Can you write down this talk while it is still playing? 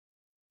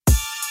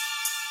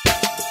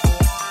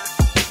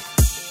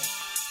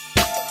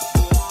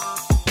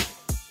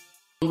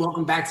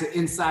Welcome back to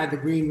Inside the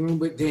Green Room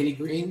with Danny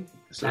Green.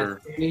 Yes, sir.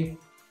 That's Danny.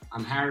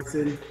 I'm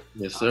Harrison.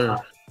 Yes, sir.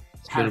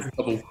 It's been Harrison. a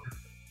couple.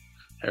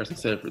 Harrison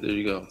Sanford. There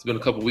you go. It's been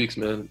a couple weeks,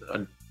 man.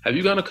 Have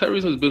you gotten a cut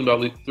recently? It's been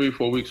about 3 or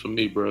 4 weeks for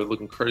me, bro.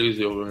 Looking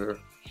crazy over here.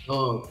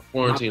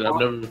 Quarantine. I've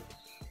never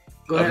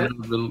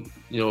been,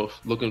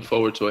 looking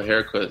forward to a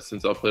haircut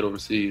since I played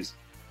overseas,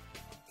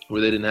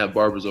 where they didn't have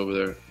barbers over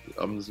there.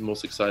 I'm just the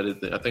most excited.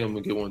 I think I'm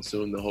gonna get one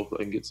soon. To hopefully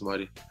I can get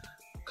somebody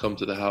come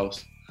to the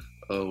house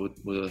with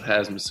a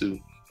hazmat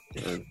suit,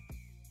 and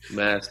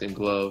mask and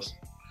gloves.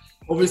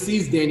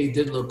 Overseas, Danny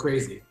did look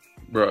crazy.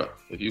 Bruh,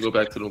 if you go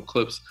back to them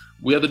clips,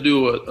 we had to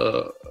do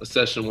a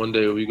session one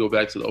day where we go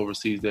back to the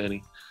overseas,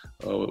 Danny,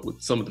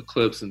 with some of the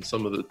clips and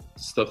some of the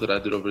stuff that I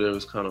did over there. It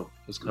was kind of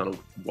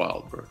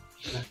wild, bro.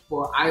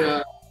 Well,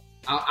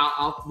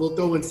 we'll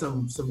throw in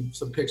some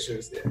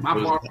pictures.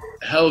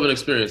 Hell of an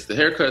experience. The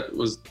haircut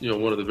was,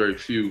 one of the very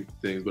few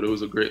things, but it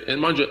was a great. And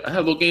mind you, I had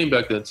a little game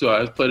back then too.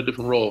 I played a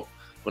different role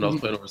when I was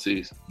playing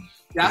overseas.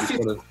 Yeah,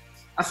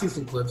 I see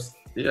some clips.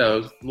 Yeah,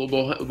 it was a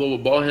little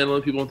ball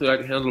handling. People don't think I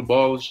can handle the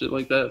ball and shit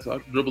like that, so I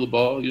can dribble the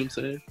ball. You know what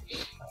I'm saying?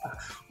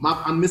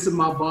 I'm missing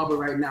my barber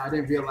right now. I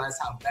didn't realize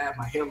how bad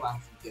my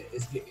hairline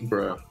is getting.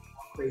 Bro.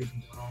 Crazy,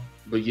 bro.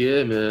 But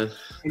yeah, man.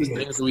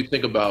 Anyway. Things that we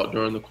think about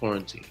during the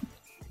quarantine.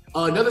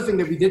 Another thing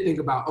that we did think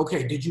about.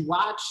 Okay, did you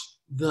watch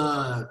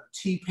the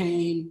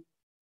T-Pain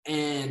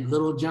and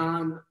Lil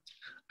Jon?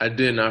 I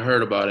didn't. I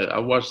heard about it. I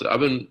watched it. I've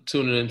been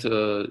tuning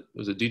into.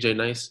 Was it DJ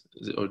Nice?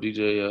 Or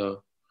DJ?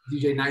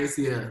 DJ Nice,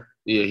 yeah.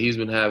 Yeah, he's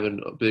been having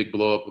a big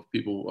blow up of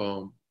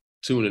people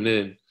tuning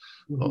in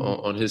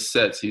on his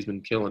sets. He's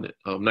been killing it.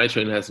 Night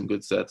Train has some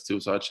good sets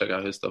too, so I check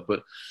out his stuff.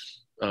 But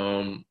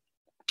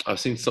I've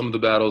seen some of the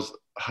battles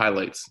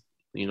highlights.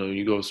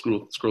 You go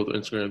scroll through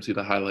Instagram, see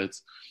the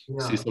highlights,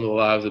 see some of the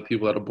lives of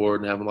people that are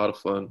bored and having a lot of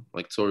fun,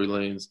 like Tory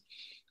Lanez,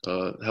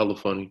 hella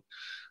funny.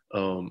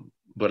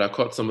 But I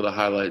caught some of the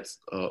highlights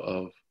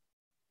of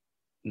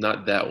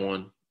not that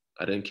one.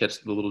 I didn't catch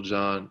the Lil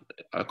Jon.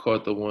 I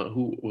caught the one.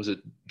 Who was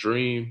it?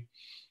 Dream.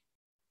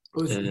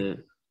 I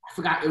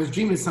forgot. It was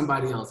Dream and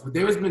somebody else. But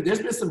there's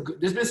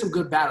been some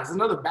good battles.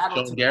 Another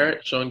battle.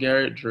 Sean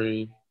Garrett,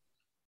 Dream.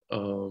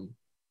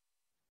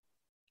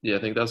 Yeah, I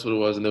think that's what it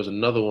was. And there was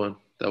another one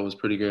that was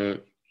pretty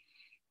good.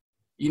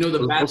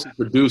 The battle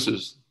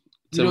producers.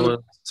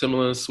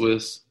 Timbaland,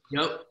 Swiss.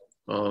 Yep.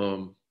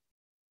 Who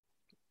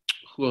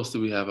else do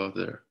we have out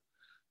there?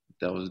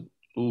 That was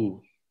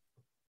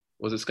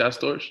was it Scott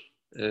Storch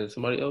and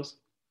somebody else?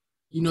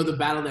 The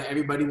battle that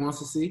everybody wants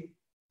to see?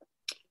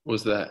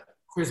 What's that?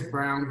 Chris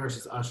Brown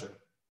versus Usher.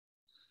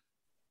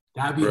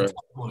 That'd be a tough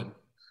one.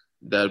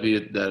 That'd be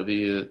a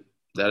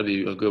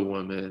good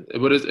one, man.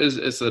 But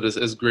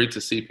it's great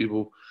to see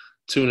people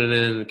tuning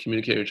in and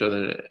communicating with each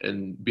other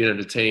and being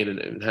entertained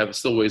and have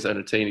still ways to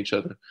entertain each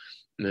other.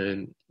 And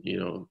then,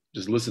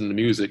 just listen to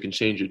music and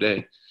change your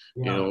day.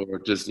 Yeah. Or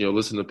just,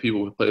 listen to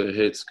people who play their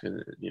hits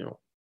can,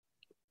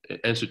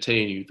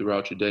 entertain you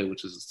throughout your day,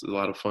 which is a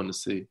lot of fun to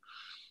see.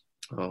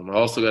 I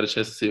also got a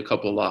chance to see a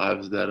couple of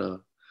lives that,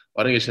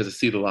 I didn't get a chance to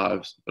see the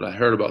lives, but I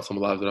heard about some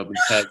lives that I've been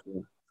tagged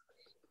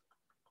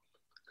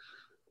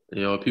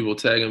in. People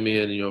tagging me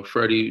in,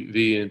 Freddie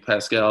V and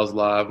Pascal's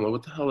live. I'm like,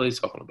 what the hell are they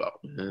talking about,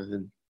 man?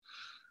 And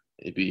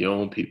it be your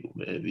own people,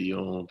 man. It be your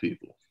own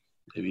people.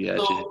 They be at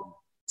you.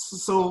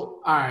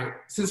 So, all right,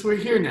 since we're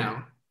here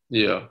now.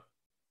 Yeah.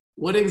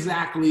 What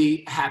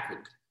exactly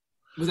happened?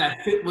 Was that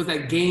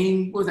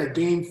game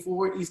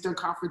 4 Eastern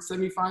Conference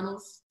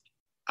semifinals?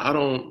 I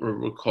don't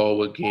recall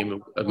what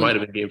game it might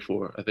have been game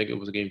 4. I think it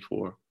was game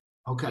 4.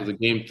 Okay. It was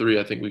game 3.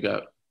 I think we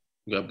got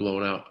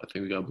blown out. I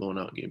think we got blown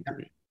out in game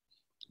 3.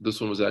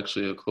 This one was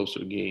actually a closer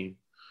game.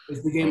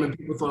 It's the game that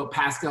people thought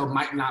Pascal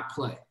might not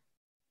play.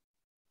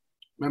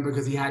 Remember,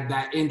 because he had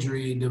that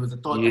injury, and there was a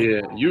thought.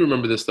 Yeah, you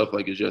remember this stuff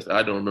like it's just.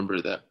 I don't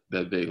remember that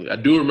vaguely. I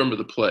do remember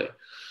the play.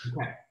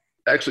 Okay.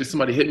 Actually,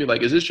 somebody hit me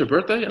like, "Is this your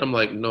birthday?" And I'm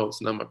like, "No,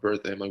 it's not my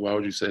birthday." I'm like, "Why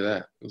would you say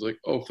that?" It was like,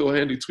 "Oh, Phil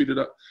Handy tweeted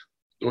up,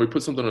 or he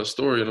put something on a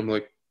story," and I'm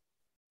like,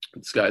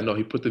 "This guy, no,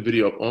 he put the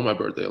video up on my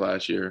birthday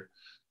last year.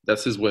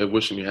 That's his way of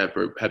wishing me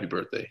happy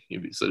birthday."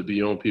 So to be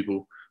your own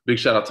people. Big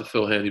shout out to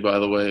Phil Handy, by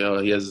the way.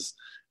 He has his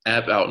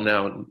app out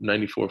now,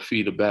 94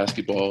 feet of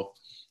basketball.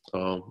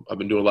 I've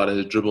been doing a lot of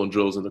his dribbling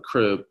drills in the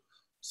crib.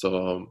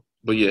 So,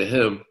 but yeah,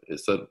 him,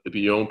 it's to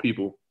be your own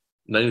people.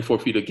 94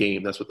 feet a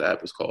game, that's what the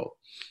app is called.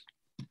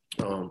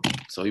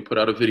 So he put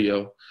out a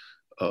video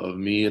of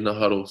me in the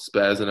huddle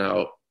spazzing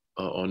out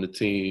on the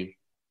team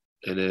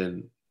and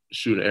then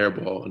shoot an air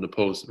ball in the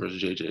post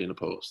versus JJ in the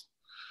post.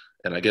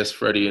 And I guess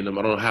Freddie and them,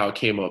 I don't know how it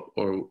came up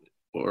or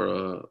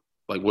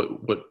like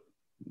what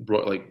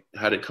brought, like,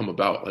 how did it come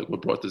about? Like,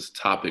 what brought this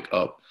topic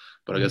up?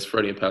 But I guess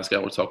Freddie and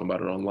Pascal were talking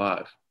about it on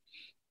live.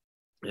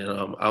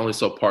 And I only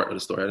saw part of the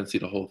story. I didn't see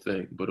the whole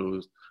thing. But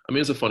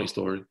it's a funny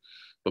story.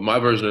 But my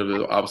version of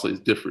it obviously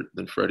is different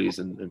than Freddie's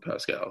and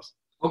Pascal's.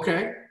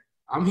 Okay.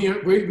 I'm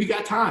here. We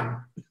got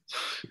time.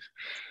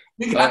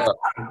 We got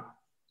time.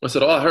 I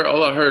said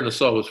all I heard and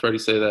saw was Freddie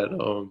say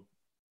that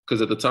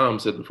because at the time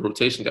said the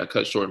rotation got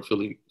cut short in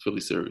Philly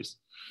series.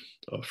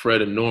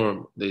 Fred and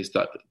Norm,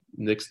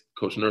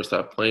 Coach Nurse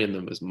stopped playing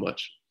them as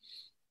much.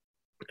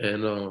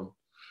 And,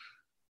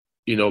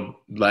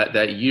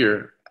 that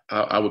year,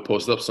 I would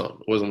post up something.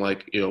 It wasn't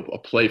like, a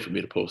play for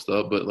me to post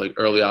up, but like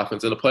early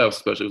offense in the playoffs,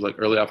 especially, it was like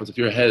early offense. If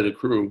you're ahead of the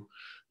crew,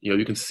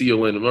 you can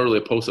seal in, not really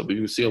a post up, but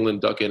you can seal in,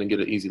 duck in, and get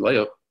an easy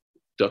layup.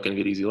 Duck in and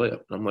get easy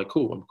layup. And I'm like,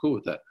 cool, I'm cool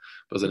with that.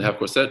 But as in half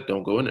court set,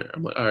 don't go in there.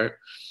 I'm like, all right.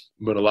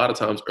 But a lot of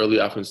times, early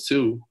offense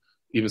too,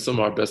 even some of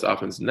our best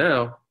offense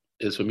now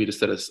is for me to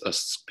set a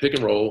pick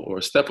and roll or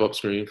a step up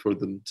screen for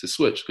them to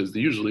switch, because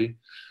usually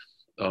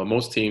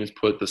most teams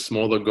put the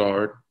smaller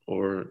guard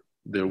or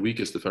their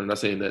weakest defender. I'm not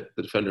saying that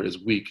the defender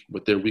is weak,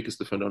 but their weakest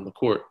defender on the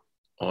court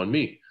on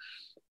me.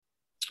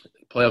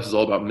 Playoffs is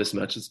all about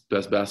mismatches.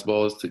 Best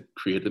basketball is to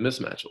create the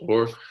mismatch,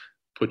 or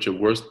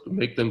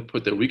make them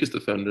put their weakest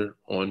defender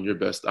on your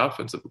best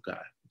offensive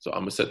guy. So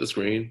I'm gonna set the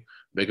screen,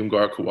 make him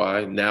guard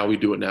Kawhi. Now we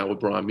do it now with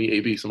Bron. Me,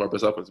 AB, some of our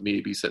best offense. Me,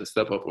 AB, setting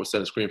step up or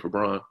setting a screen for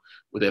Bron,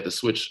 where they have to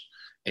switch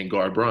and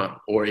guard Bron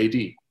or AD.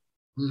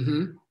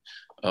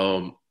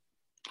 Mm-hmm.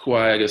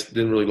 Kawhi, I guess,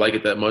 didn't really like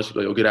it that much. He'd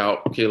be like, get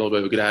out,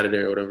 Caleb, get out of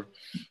there, or whatever.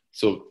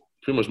 So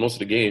pretty much most of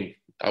the game,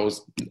 I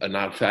was a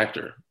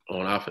non-factor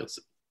on offense,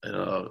 and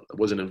I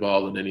wasn't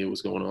involved in any of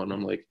what's going on.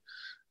 I'm like,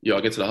 I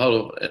get to the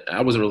huddle, and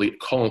I wasn't really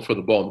calling for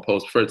the ball in the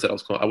post. Fred said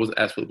I wasn't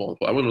asking for the ball in the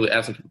post. I wasn't really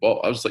asking for the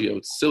ball. I was just like,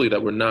 it's silly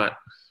that we're not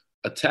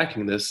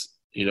attacking this,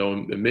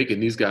 and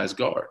making these guys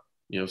guard.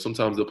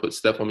 Sometimes they'll put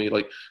Steph on me.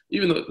 Like,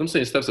 even though I'm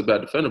saying Steph's a bad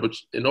defender, but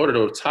in order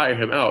to tire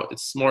him out,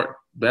 it's smart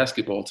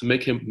basketball to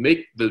make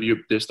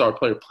their star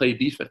player play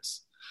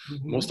defense.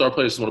 Mm-hmm. Most star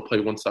players just want to play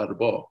one side of the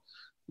ball.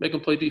 Make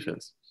them play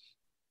defense.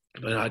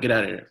 But I get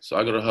out of here. So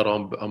I go to the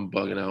huddle. I'm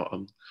bugging out.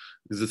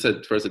 Because I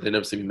said first, they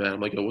never see me mad.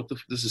 I'm like,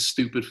 this is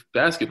stupid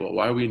basketball.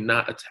 Why are we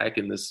not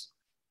attacking this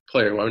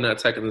player? Why are we not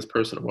attacking this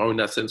person? Why are we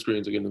not setting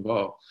screens or getting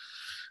involved?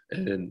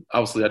 And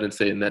obviously, I didn't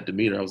say it in that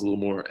demeanor. I was a little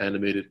more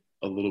animated,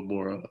 a little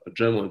more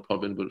adrenaline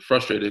pumping, but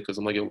frustrated because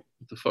I'm like, what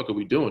the fuck are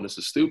we doing? This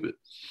is stupid.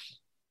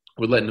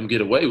 We're letting them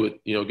get away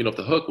with, getting off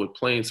the hook with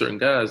playing certain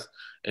guys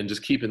and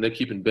just they're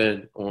keeping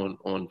Ben on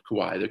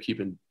Kawhi. They're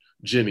keeping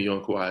Jimmy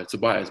on Kawhi.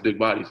 Tobias, big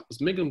bodies.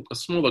 Let's make him a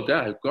smaller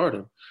guy, guard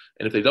him.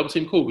 And if they double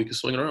team, cool, we can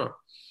swing it around.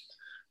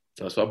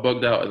 So I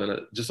bugged out, and then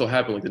it just so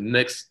happened like the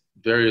next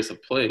various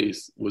of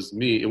plays was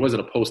me. It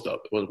wasn't a post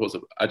up.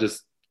 I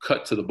just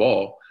cut to the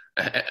ball,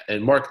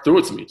 and Mark threw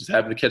it to me, just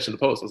happened to catch in the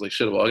post. I was like,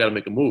 shit, well, I got to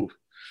make a move.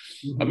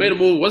 Mm-hmm. I made a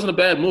move. It wasn't a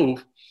bad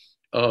move,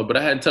 but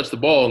I hadn't touched the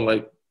ball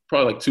in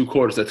probably 2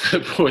 quarters at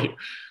that point.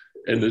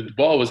 And the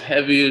ball was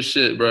heavy as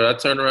shit, bro. I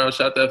turned around,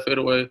 shot that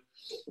fadeaway.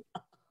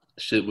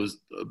 Shit was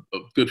a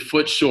good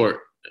foot short.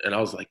 And I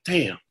was like,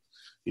 damn.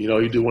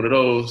 You do one of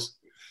those,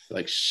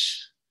 like,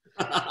 shh.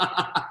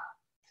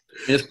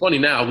 It's funny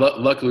now.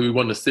 Luckily, we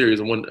won the series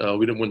and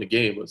we didn't win the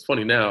game. But it's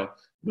funny now.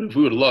 But if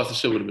we would have lost, the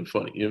shit would have been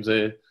funny. You know what I'm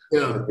saying?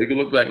 Yeah. You can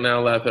look back now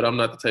and laugh at it. I'm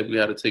not the type of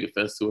guy to take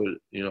offense to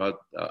it.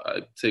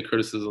 I take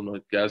criticism.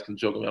 Like, guys can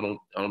joke.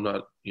 I'm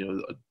not,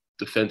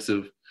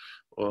 defensive.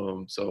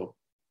 So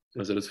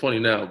I said, it's funny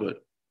now,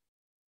 but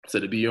I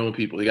said, to be your own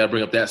people, you got to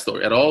bring up that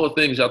story. At all the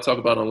things y'all talk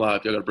about on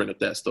live, y'all got to bring up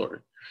that story.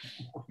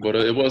 But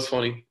it was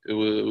funny. It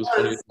was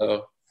funny.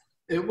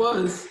 It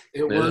was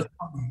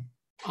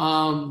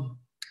funny.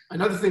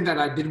 Another thing that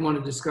I did want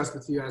to discuss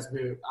with you, as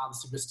we're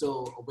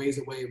still a ways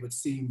away, it would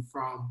seem,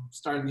 from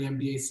starting the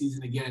NBA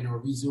season again or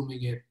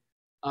resuming it.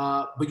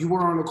 But you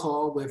were on a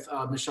call with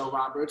Michelle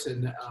Roberts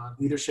and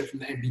leadership from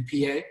the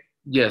NBPA.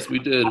 Yes, we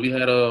did. We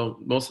had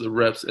most of the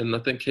reps, and I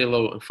think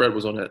Kalo and Fred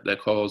was on that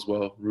call as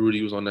well.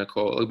 Rudy was on that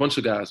call. A bunch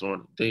of guys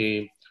on.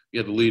 Dame, we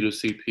had the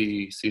leaders,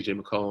 CP,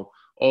 CJ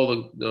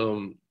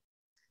McCollum.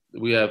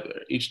 We have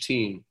each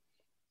team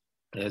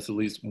has at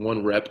least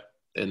one rep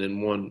and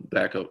then one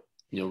backup,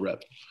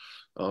 rep.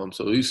 So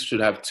at least should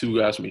have 2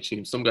 guys from each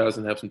team. Some guys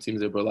didn't have some teams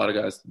there, but a lot of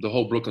guys, the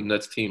whole Brooklyn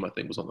Nets team, I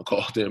think, was on the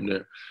call damn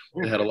near.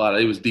 They had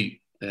it was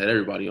deep. They had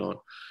everybody on.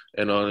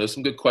 And there's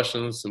some good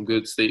questions, some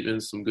good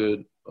statements, some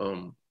good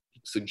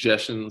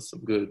suggestions,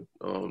 some good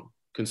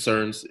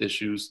concerns,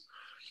 issues.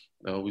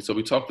 So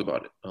we talked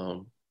about it.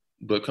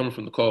 But coming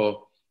from the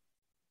call,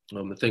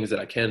 the things that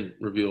I can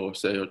reveal or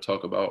say or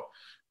talk about,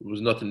 it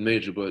was nothing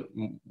major, but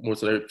more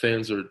so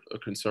fans are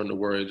concerned or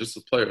worried, just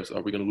as players,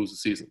 are we going to lose the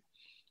season?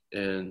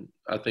 And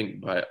I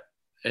think by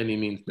any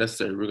means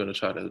necessary, we're going to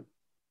try to,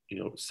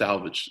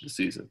 salvage the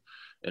season.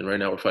 And right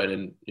now we're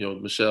fighting,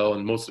 Michelle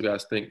and most of the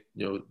guys think,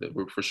 that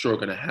we're for sure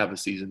going to have a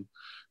season.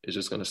 It's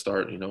just going to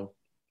start,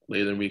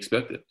 later than we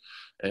expected.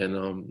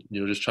 And,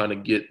 just trying to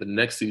get the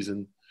next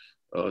season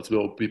to be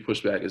able to be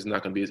pushed back is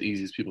not going to be as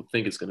easy as people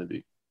think it's going to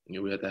be.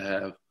 We have to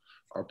have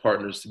our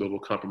partners to be able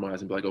to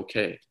compromise and be like,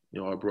 okay,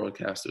 our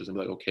broadcasters, and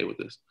be like, okay with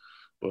this.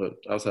 But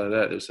outside of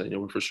that, they're saying,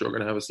 we're for sure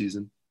going to have a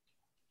season.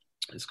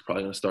 It's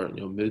probably going to start,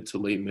 mid to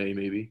late May,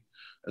 maybe.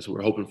 That's what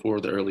we're hoping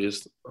for, the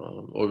earliest,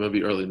 or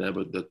maybe early now,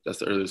 but that's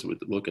the earliest we're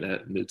looking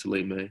at, mid to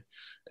late May.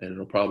 And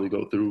it'll probably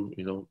go through,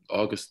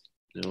 August,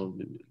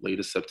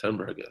 latest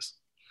September, I guess.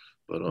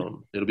 But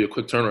it'll be a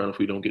quick turnaround if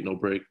we don't get no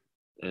break.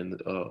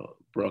 And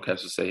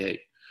broadcasters say,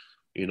 hey,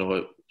 you know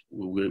what,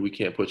 we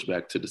can't push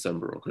back to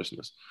December or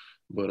Christmas.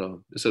 But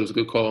they said it was a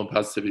good call and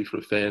positivity for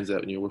the fans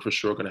that, we're for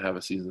sure going to have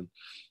a season.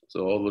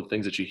 So all the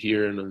things that you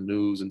hear in the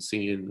news and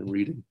seeing and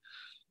reading,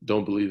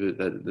 don't believe it,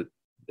 that the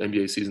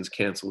NBA season's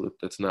canceled.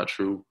 That's not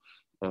true.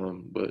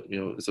 But,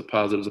 it's a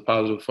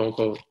positive phone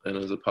call, and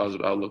it's a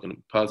positive outlook and a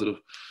positive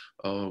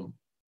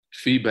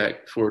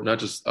feedback for not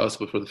just us,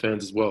 but for the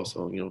fans as well.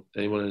 So,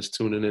 anyone that's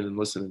tuning in and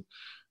listening,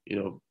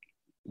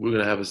 we're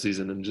going to have a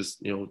season, and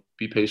just,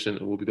 be patient,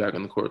 and we'll be back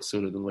on the court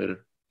sooner than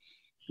later.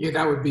 Yeah,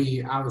 that would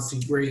be obviously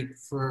great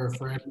for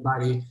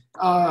everybody.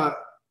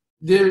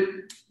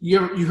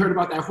 You heard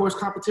about that horse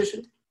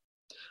competition?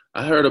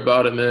 I heard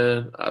about it,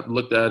 man. I've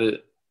looked at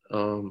it.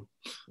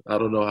 I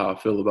don't know how I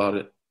feel about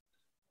it.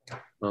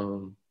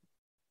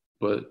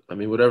 But I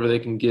mean, whatever they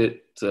can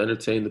get to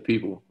entertain the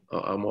people,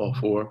 I'm all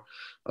for.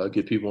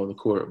 Get people on the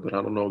court. But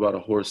I don't know about a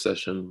horse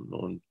session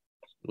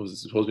was it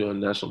supposed to be on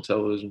national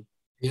television?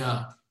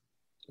 Yeah.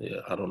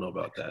 Yeah, I don't know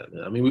about that,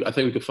 man. I mean, I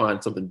think we could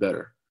find something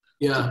better.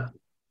 Yeah.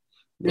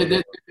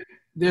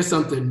 There's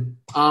something.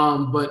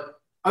 But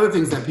other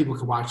things that people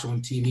can watch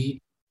on TV,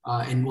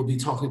 and we'll be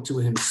talking to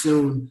him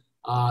soon,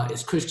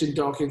 is Christian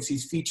Dawkins.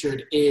 He's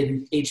featured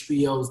in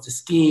HBO's The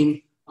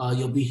Scheme.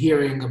 You'll be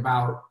hearing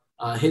about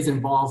his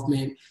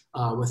involvement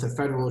with a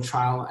federal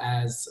trial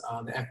as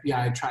the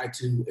FBI tried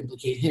to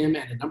implicate him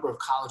and a number of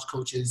college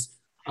coaches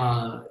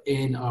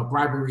in a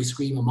bribery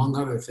scheme, among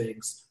other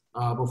things.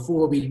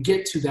 Before we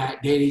get to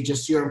that, Danny,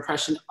 just your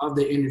impression of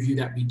the interview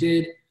that we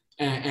did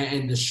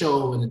and the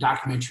show and the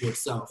documentary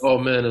itself. Oh,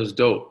 man, it was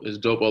dope. It's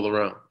dope all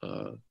around.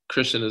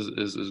 Christian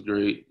is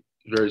great,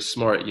 very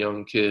smart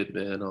young kid,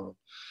 man.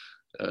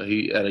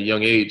 He, at a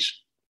young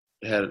age,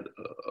 had a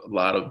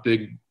lot of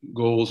big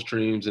goals,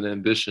 dreams, and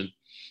ambition,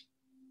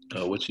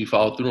 which he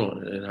followed through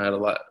on, and had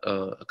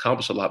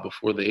accomplished a lot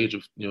before the age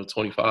of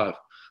 25,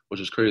 which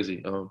is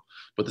crazy.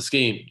 But The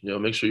Scheme,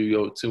 make sure you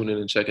go tune in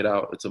and check it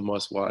out. It's a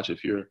must watch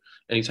if you're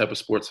any type of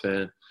sports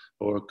fan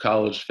or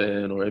college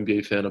fan or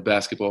NBA fan of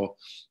basketball.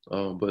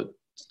 But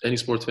any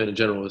sports fan in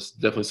general, is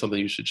definitely something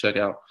you should check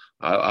out.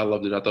 I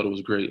loved it. I thought it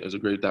was great. It was a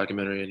great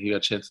documentary, and he got a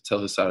chance to tell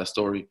his side of the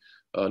story,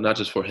 not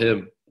just for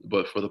him,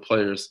 but for the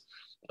players,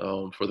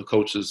 for the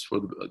coaches,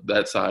 for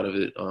that side of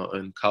it,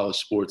 in college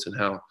sports and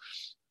how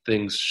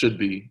things should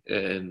be.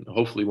 And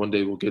hopefully one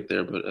day we'll get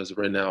there. But as of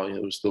right now,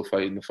 we're still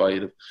fighting the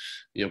fight of,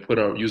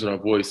 using our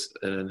voice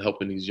and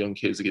helping these young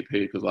kids to get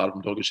paid, because a lot of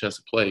them don't get a chance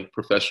to play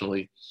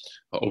professionally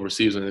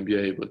overseas in the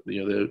NBA, but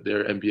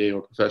they're NBA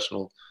or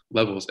professional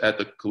levels at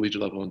the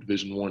collegiate level in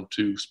Division I,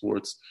 II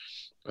sports.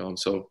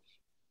 So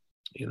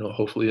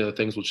hopefully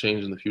things will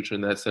change in the future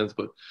in that sense.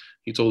 But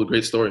he told a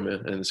great story,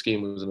 man. And The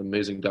Scheme was an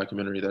amazing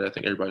documentary that I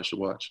think everybody should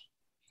watch.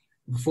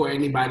 Before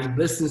anybody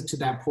listens to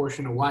that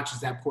portion or watches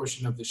that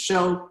portion of the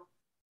show,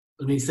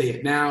 let me say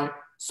it now.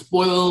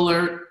 Spoiler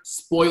alert,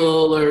 spoiler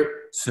alert,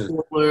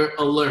 spoiler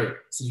alert.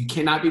 So you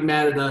cannot be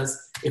mad at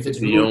us if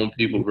it's your own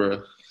people,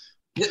 bro.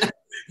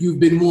 You've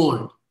been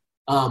warned.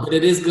 But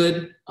it is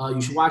good.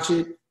 You should watch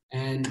it.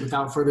 And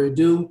without further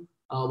ado,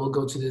 we'll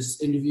go to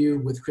this interview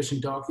with Christian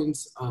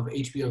Dawkins of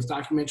HBO's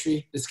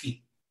documentary, The Scheme.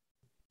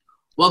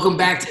 Welcome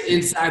back to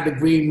Inside the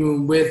Green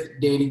Room with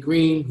Danny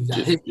Green. He's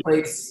at his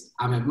place.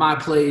 I'm at my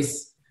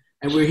place.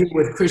 And we're here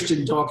with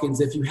Christian Dawkins.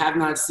 If you have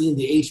not seen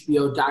the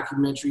HBO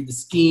documentary, The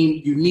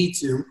Scheme, you need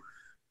to.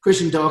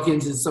 Christian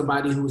Dawkins is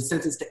somebody who was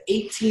sentenced to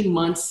 18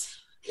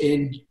 months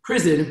in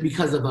prison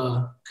because of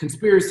a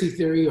conspiracy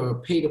theory or a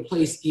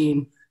pay-to-play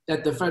scheme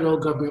that the federal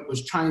government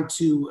was trying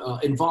to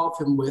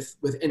involve him with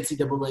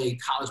NCAA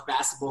college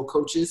basketball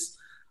coaches.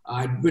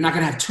 We're not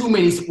going to have too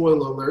many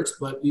spoiler alerts,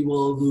 but we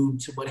will allude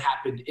to what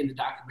happened in the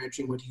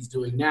documentary and what he's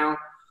doing now.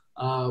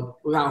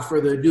 Without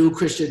further ado,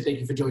 Christian, thank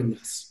you for joining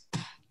us.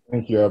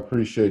 Thank you. I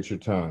appreciate your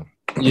time.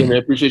 Yeah, man.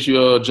 Appreciate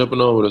you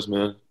jumping on with us,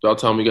 man. About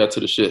time we got to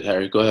the shit,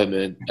 Harry. Go ahead,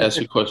 man. Ask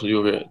your question. You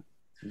over here.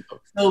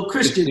 So,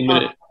 Christian,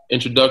 15-minute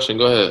introduction.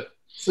 Go ahead.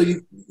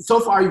 So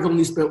far, you've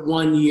only spent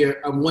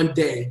 1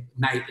 day,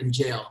 night in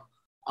jail,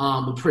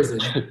 in prison.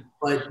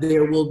 But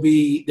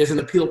there's an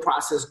appeal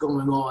process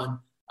going on.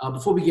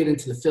 Before we get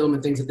into the film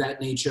and things of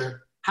that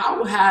nature,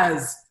 how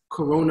has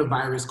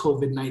coronavirus,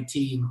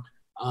 COVID-19,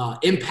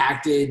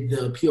 impacted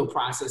the appeal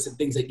process and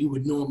things that you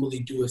would normally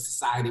do if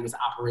society was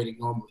operating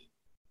normally?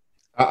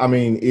 I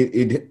mean,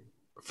 it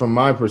from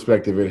my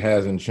perspective, it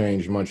hasn't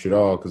changed much at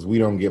all, because we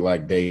don't get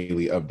like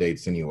daily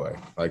updates anyway.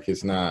 Like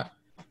it's not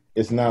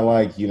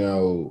like,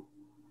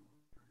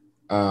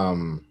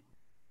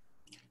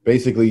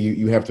 basically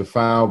you have to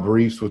file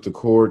briefs with the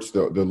courts.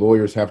 The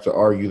lawyers have to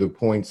argue the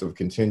points of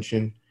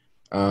contention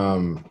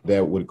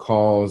that would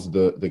cause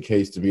the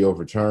case to be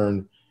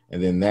overturned.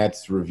 And then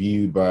that's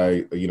reviewed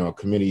by, a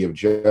committee of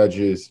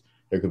judges.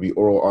 There could be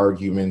oral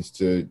arguments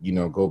to,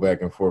 go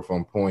back and forth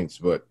on points,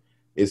 but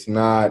it's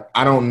not,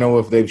 I don't know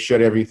if they've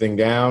shut everything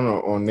down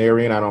on their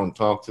end. I don't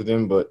talk to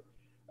them, but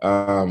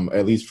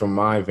at least from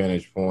my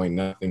vantage point,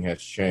 nothing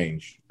has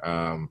changed.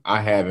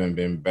 I haven't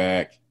been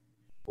back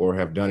or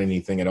have done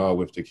anything at all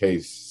with the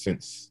case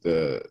since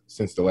the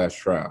last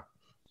trial.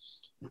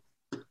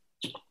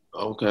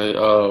 Okay.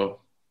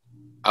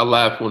 I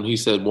laughed when he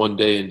said 1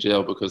 day in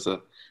jail because I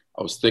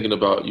was thinking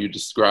about you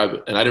describe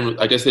it, and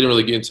I guess they didn't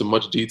really get into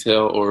much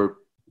detail or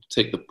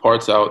take the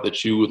parts out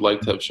that you would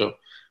like to have shown.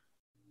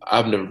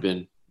 I've never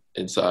been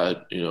inside,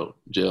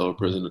 jail or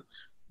prison.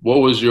 What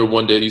was your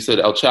 1 day? You said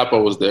El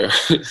Chapo was there.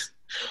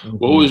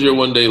 What was your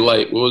 1 day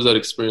like? What was that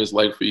experience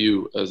like for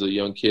you as a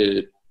young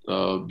kid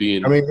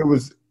being? I mean,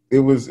 it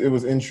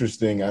was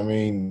interesting. I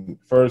mean,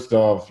 first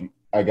off,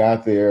 I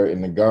got there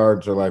and the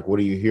guards are like, "What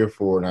are you here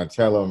for?" And I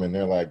tell them, and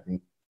they're like,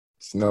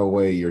 "It's no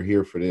way you're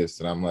here for this."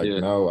 And I'm like,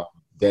 "No, I'm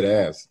dead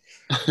ass."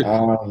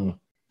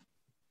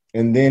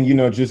 And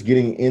then, just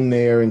getting in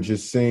there and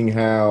just seeing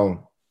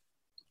how.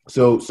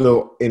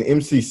 So in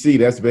MCC,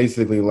 that's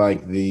basically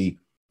like the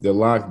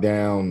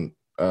lockdown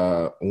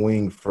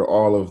wing for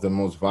all of the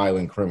most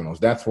violent criminals.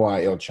 That's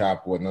why El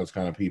Chapo and those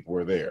kind of people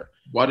were there.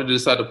 Why did they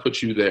decide to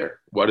put you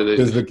there? Why did they?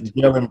 Because the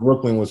jail in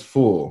Brooklyn was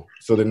full.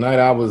 So the night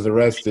I was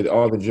arrested,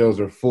 all the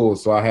jails are full.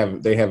 So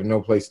they have no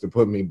place to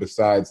put me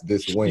besides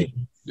this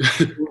wing.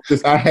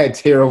 Because I had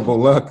terrible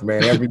luck,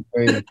 man.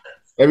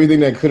 Everything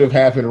that could have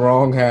happened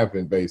wrong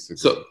happened, basically.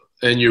 So,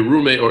 and your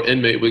roommate or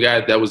inmate, the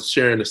guy that was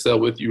sharing a cell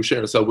with you, were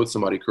sharing a cell with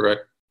somebody,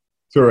 correct?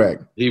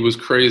 Correct. He was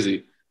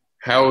crazy.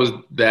 How was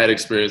that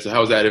experience?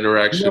 How was that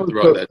interaction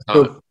throughout that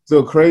time?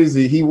 So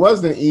crazy. He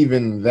wasn't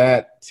even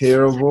that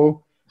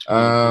terrible.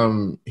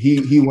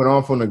 He went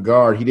off on the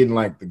guard. He didn't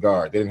like the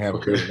guard. They didn't have a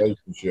good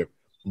relationship.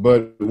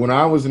 But when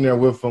I was in there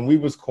with him, we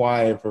was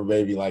quiet for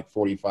maybe like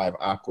 45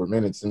 awkward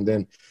minutes. And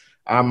then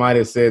I might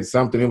have said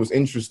something. It was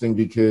interesting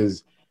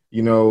because,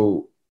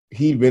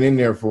 he'd been in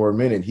there for a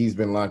minute. He's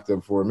been locked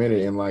up for a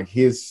minute. And like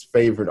his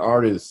favorite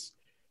artist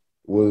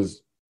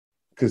was,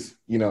 because,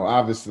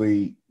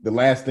 obviously the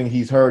last thing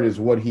he's heard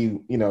is what he,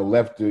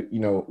 left to,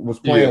 was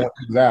playing when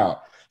he was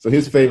out. So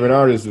his favorite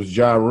artist was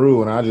Ja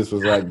Rule. And I just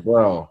was like,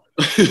 bro,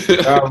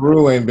 Ja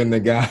Rule ain't been the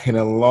guy in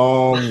a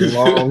long,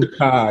 long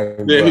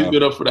time. Yeah, he's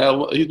been up for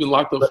that. He's been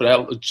locked up for that.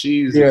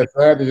 Jeez. Yeah,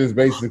 so I had to just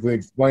basically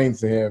explain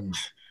to him,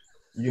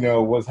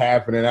 what's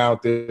happening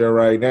out there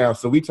right now.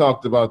 So we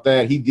talked about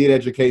that. He did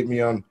educate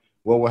me on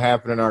what would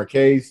happen in our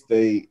case.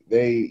 He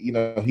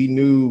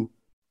knew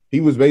he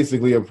was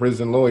basically a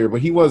prison lawyer,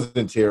 but he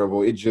wasn't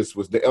terrible. It just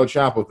was the El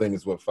Chapo thing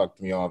is what fucked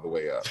me all the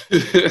way up.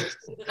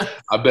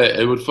 I bet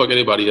it would fuck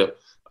anybody up.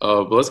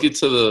 But let's get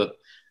to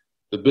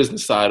the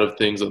business side of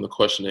things and the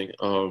questioning.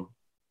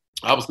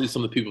 Obviously,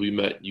 some of the people you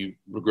met, you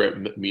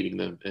regret meeting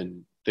them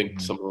and think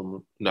some of them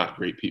are not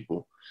great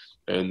people.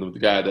 And the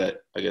guy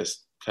that I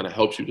guess kind of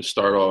helped you to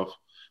start off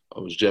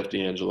was Jeff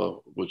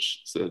D'Angelo,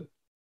 which said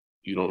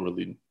you don't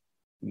really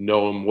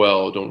know him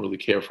well, don't really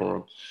care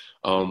for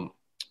him.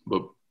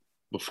 But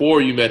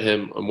before you met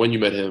him and when you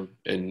met him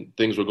and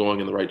things were going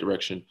in the right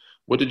direction,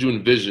 what did you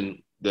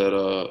envision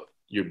that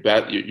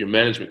your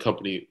management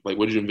company, like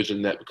what did you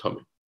envision that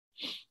becoming?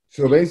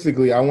 So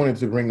basically, I wanted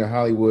to bring the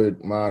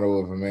Hollywood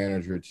model of a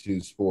manager to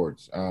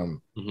sports.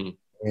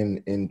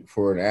 And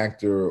for an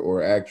actor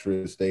or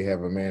actress, they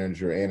have a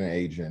manager and an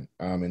agent,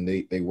 and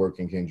they work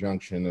in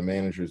conjunction. The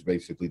manager is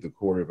basically the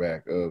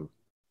quarterback of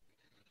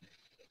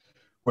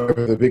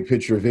whatever the big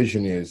picture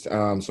vision is.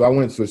 So I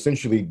wanted to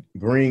essentially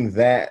bring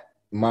that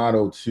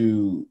model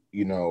to,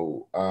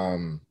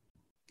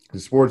 the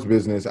sports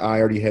business. I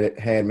already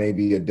had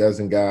maybe a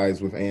dozen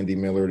guys with Andy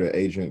Miller, the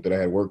agent that I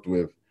had worked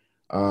with.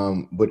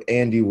 But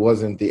Andy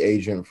wasn't the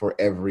agent for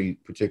every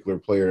particular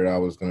player that I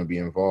was going to be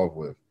involved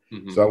with.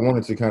 So I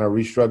wanted to kind of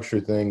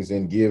restructure things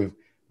and give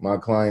my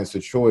clients a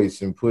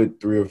choice and put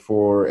 3 or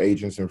 4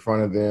 agents in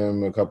front of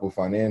them, a couple of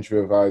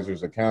financial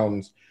advisors,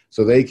 accountants,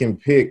 so they can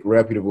pick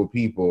reputable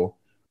people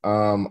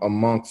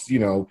amongst,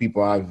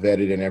 people I've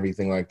vetted and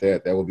everything like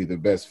that. That would be the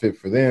best fit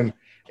for them.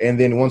 And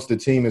then once the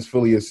team is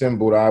fully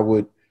assembled, I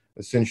would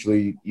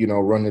essentially,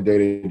 run the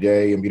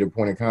day-to-day and be the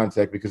point of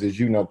contact because, as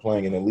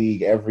playing in the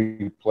league,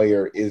 every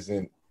player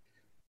isn't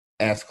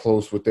as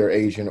close with their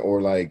agent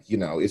or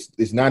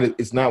it's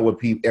not what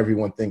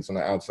everyone thinks on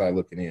the outside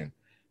looking in.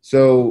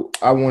 So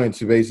I wanted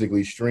to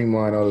basically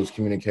streamline all those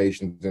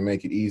communications and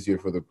make it easier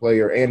for the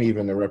player and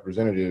even the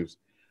representatives,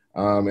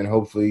 and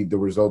hopefully the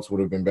results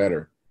would have been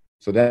better.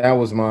 So that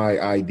was my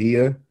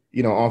idea.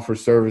 Offer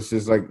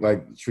services like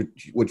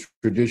what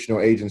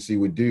traditional agency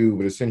would do,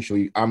 but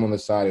essentially I'm on the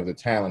side of the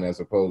talent as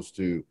opposed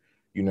to,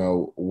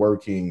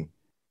 working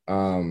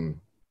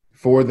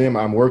for them.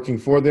 I'm working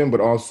for them,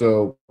 but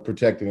also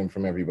protecting them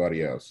from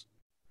everybody else.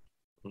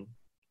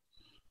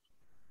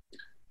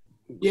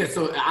 Yeah,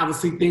 so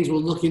obviously things were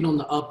looking on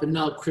the up and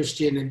up,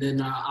 Christian, and then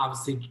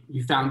obviously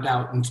you found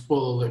out, and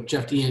spoiler alert,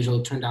 Jeff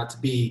D'Angelo turned out to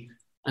be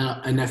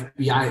an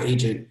FBI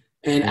agent.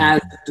 And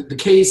as the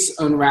case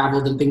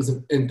unraveled and things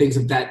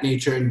of that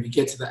nature, and we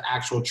get to the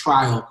actual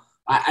trial,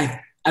 I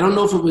don't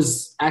know if it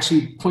was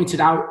actually pointed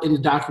out in the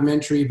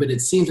documentary, but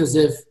it seems as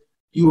if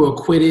you were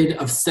acquitted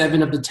of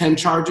 7 of the 10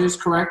 charges,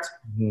 correct?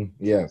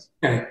 Yes.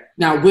 Okay.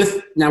 Now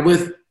with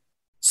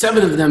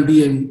 7 of them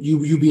being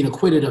you being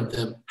acquitted of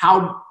them,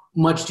 how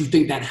much do you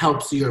think that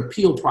helps your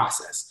appeal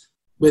process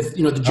with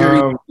the jury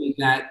thinking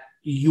that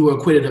you were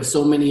acquitted of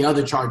so many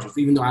other charges,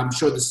 even though I'm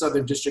sure the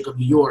Southern District of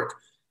New York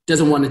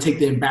doesn't want to take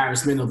the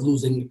embarrassment of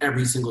losing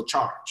every single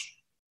charge.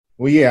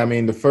 Well, yeah, I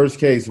mean, the first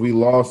case we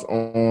lost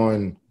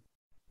on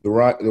the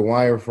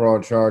wire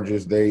fraud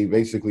charges. They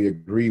basically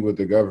agreed with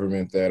the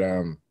government that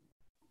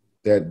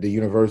that the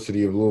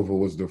University of Louisville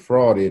was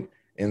defrauded.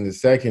 In the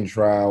second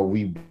trial,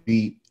 we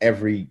beat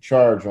every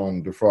charge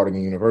on defrauding a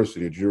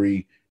university. The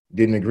jury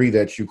didn't agree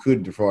that you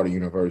could defraud a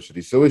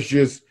university. So it's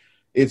just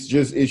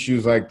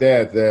issues like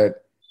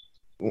that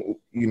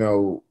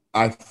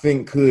I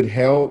think could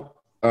help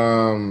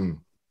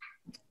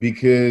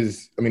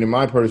because, I mean, in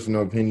my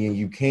personal opinion,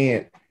 you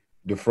can't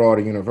defraud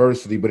a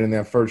university, but in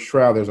that first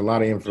trial, there's a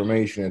lot of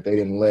information that they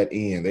didn't let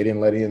in. They didn't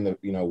let in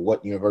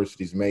what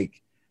universities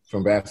make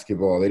from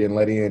basketball. They didn't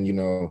let in,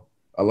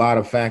 a lot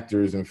of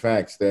factors and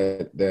facts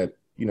that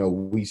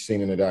we've seen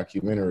in the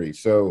documentary.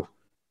 So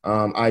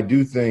I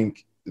do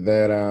think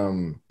that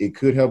it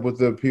could help with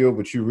the appeal,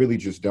 but you really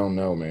just don't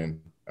know,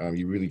 man.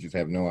 You really just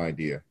have no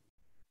idea.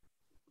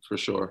 For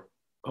sure.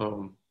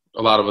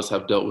 A lot of us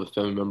have dealt with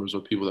family members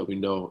or people that we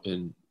know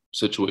in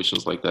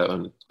situations like that,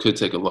 and it could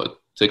take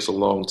takes a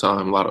long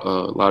time, a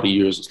lot of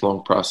years. It's a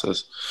long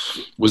process.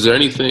 Was there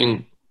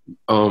anything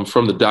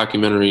from the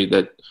documentary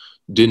that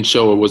didn't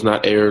show or was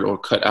not aired or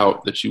cut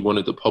out that you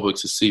wanted the public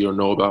to see or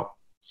know about?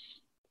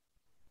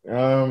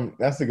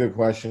 That's a good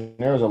question.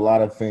 There was a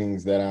lot of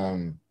things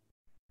that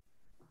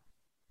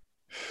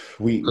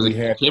we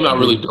had. It came out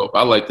really dope.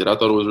 I liked it. I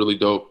thought it was really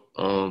dope.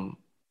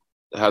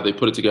 How they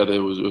put it together, it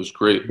was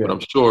great. Yeah. But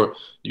I'm sure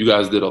you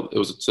guys did it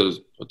was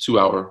a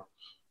 2-hour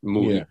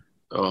movie. Yeah.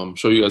 I'm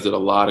sure you guys did a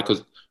lot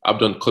because I've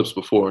done clips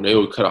before and they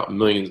would cut out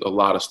a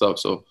lot of stuff.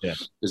 So yeah.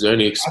 Is there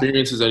any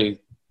experiences,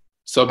 any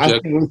subject? I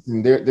think,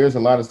 listen, there's a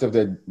lot of stuff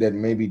that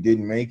maybe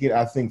didn't make it.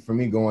 I think for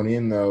me going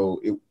in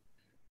though,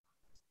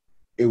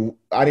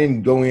 I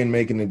didn't go in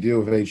making the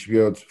deal with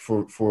HBO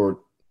for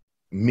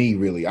me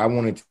really. I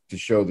wanted to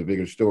show the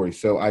bigger story.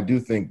 So I do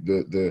think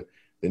the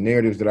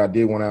narratives that I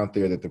did want out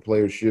there, that the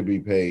players should be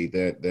paid,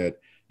 that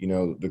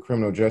the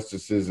criminal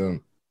justice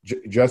system,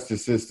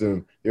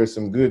 there's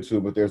some good to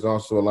it, but there's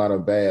also a lot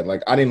of bad.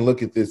 Like, I didn't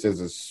look at this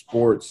as a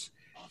sports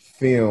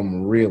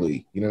film,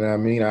 really. You know what I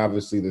mean?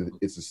 Obviously,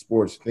 it's a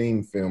sports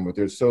themed film, but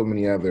there's so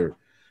many other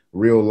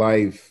real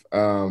life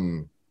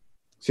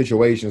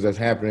situations that's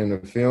happening in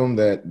the film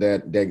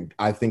that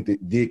I think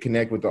that did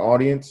connect with the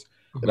audience.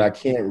 Mm-hmm. That I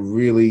can't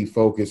really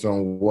focus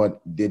on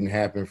what didn't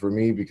happen for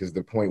me because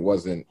the point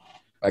wasn't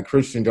like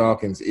Christian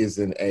Dawkins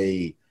isn't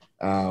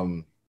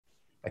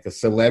like a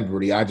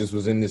celebrity. I just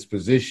was in this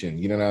position,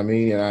 you know what I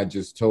mean? And I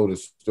just told a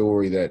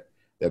story that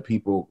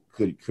people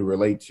could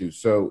relate to.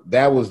 So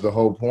that was the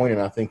whole point,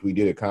 and I think we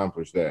did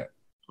accomplish that.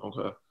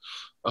 Okay.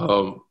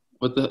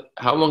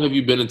 How long have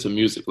you been into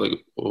music?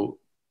 Like,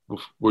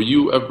 were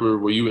you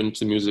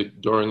into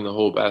music during the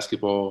whole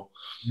basketball?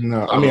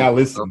 No, I mean,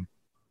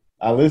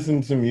 I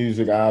listened to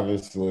music,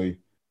 obviously.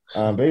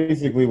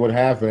 Basically what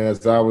happened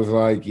is I was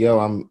like,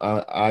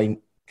 I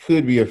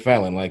could be a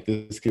felon. Like,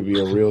 this could be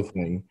a real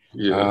thing.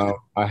 Yeah.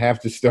 I have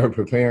to start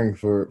preparing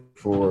for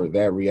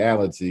that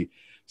reality.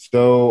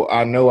 So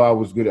I know I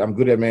was good. I'm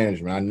good at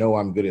management. I know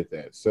I'm good at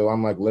that. So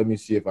I'm like, let me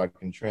see if I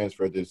can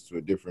transfer this to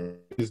a different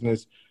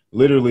business.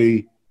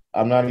 Literally,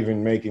 I'm not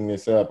even making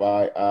this up.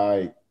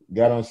 I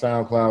got on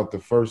SoundCloud. The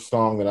first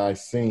song that I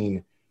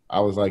seen,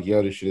 I was like,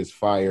 yo, this shit is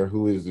fire.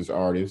 Who is this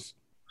artist?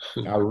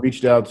 I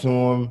reached out to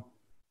him.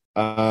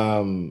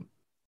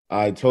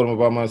 I told him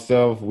about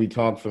myself. We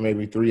talked for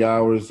maybe 3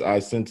 hours. I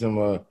sent him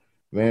a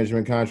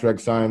management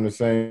contract, signed the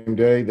same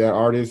day. That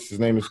artist, his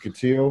name is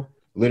Katil,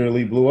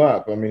 literally blew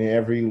up. I mean,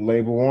 every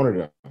label wanted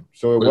him.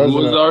 So who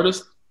was the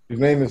artist? His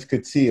name is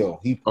Katil.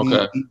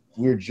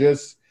 We're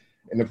just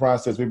in the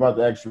process. We're about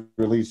to actually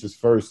release his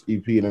first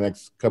EP in the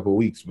next couple of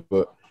weeks.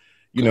 But,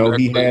 he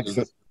had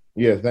some –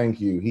 yeah, thank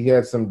you. He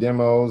had some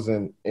demos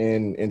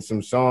and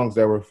some songs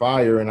that were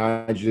fire, and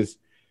I just,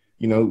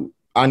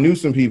 I knew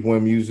some people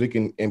in music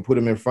and put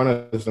them in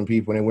front of some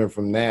people, and it went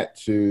from that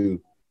to,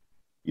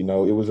 it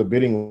was a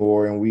bidding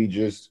war, and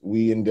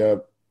we ended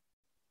up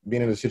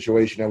being in a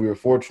situation that we were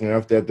fortunate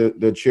enough that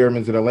the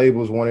chairmen of the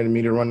labels wanted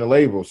me to run the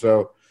label,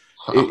 so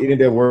it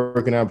ended up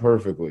working out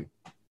perfectly.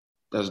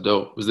 That's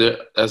dope.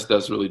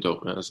 That's really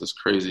dope, man. That's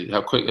crazy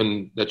how quick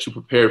and that you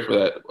prepared for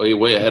that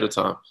way ahead of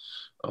time.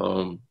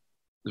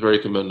 It's very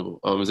commendable.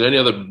 Is there any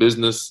other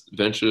business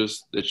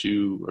ventures that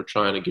you are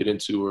trying to get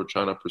into or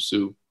trying to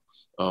pursue?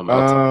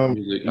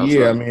 Music,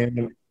 yeah, I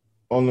mean,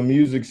 on the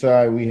music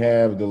side, we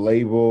have the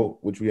label,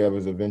 which we have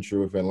as a venture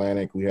with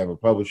Atlantic. We have a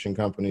publishing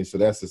company, so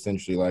that's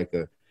essentially like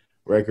a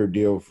record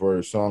deal for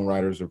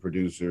songwriters or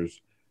producers.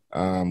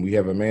 We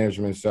have a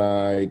management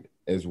side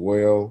as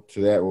well to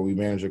that, where we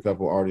manage a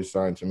couple artists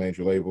signed to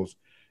major labels.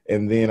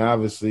 And then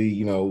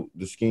obviously,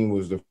 The Scheme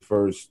was the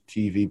first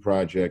TV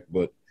project,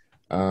 but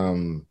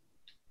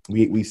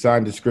we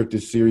signed a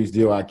scripted series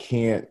deal. I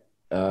can't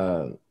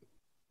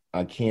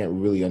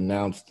really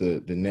announce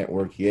the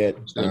network yet,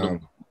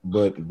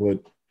 but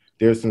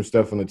there's some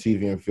stuff on the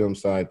TV and film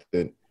side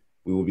that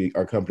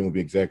our company will be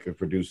executive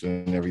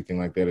producing and everything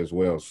like that as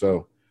well.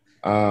 So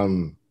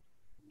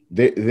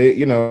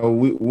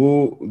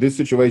this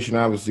situation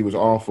obviously was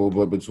awful,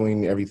 but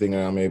between everything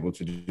that I'm able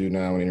to do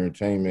now in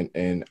entertainment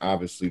and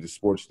obviously the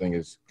sports thing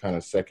is kind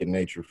of second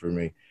nature for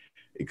me.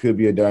 It could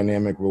be a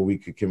dynamic where we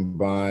could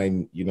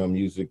combine,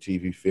 music,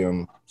 TV,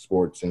 film,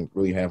 sports, and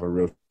really have a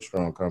real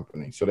strong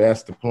company. So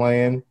that's the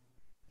plan,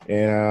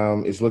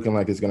 and it's looking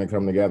like it's going to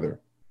come together.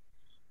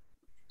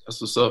 That's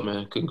what's up,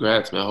 man.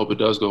 Congrats, man. I hope it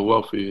does go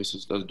well for you.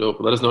 That's dope.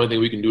 Let us know anything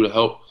we can do to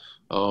help.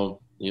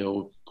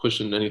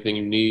 Pushing anything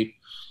you need.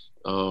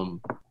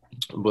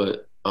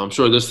 But I'm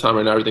sure this time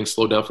right now everything's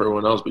slowed down for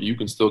everyone else, but you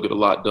can still get a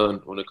lot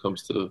done when it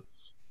comes to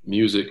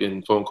music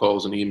and phone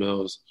calls and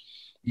emails.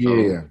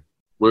 Yeah.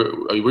 Where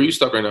are you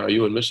stuck right now? Are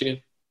you in Michigan?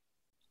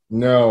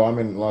 No, I'm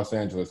in Los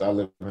Angeles. I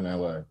live in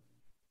LA.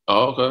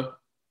 Oh, okay.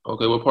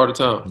 Okay, what part of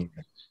town?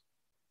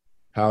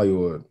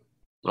 Hollywood.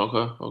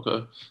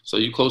 Okay. So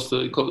you close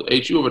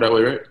H, you over that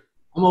way, right?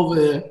 I'm over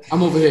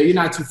here. You're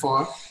not too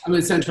far. I'm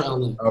in Central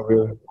LA. Oh,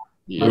 really?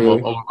 Yeah, really?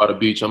 I'm over by the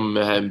beach. I'm in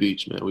Manhattan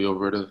Beach, man. We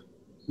over there.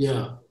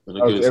 Yeah.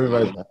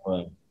 Everybody's that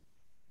way.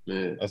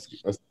 Yeah. That's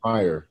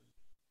fire.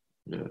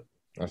 Yeah.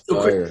 That's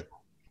fire.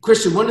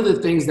 Christian, one of the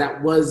things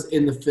that was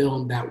in the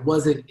film that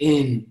wasn't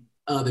in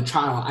the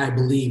trial, I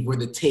believe, were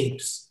the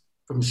tapes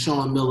from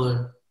Sean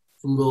Miller,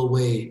 from Lil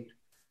Wade.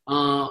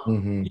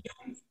 You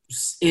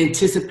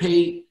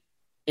anticipate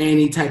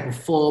any type of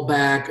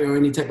fallback or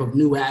any type of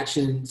new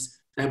actions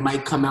that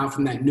might come out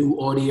from that new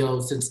audio,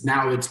 since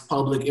now it's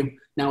public,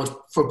 now it's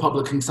for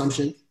public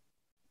consumption?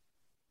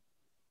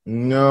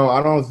 No,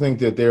 I don't think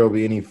that there will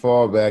be any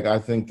fallback. I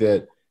think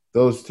that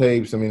those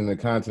tapes, the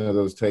content of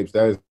those tapes,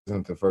 that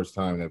isn't the first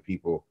time that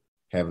people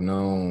have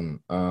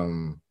known.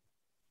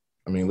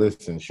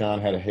 Listen,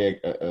 Sean had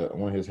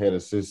one of his head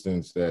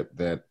assistants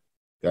that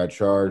got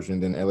charged,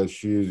 and then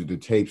LSU,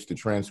 the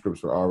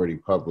transcripts were already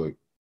public,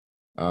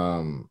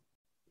 via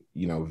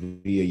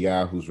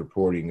Yahoo's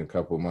reporting a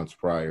couple of months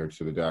prior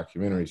to the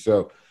documentary.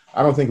 So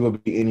I don't think it will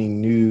be any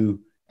new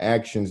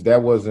actions.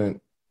 That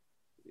wasn't,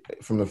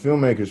 from the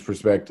filmmaker's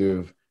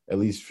perspective, at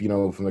least,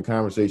 from the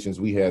conversations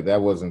we had,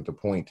 that wasn't the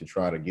point to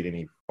try to get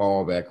any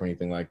fallback or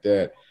anything like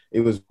that.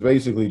 It was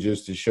basically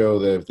just to show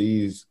that if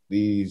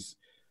these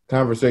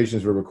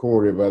conversations were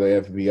recorded by the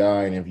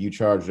FBI, and if you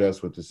charged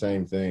us with the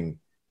same thing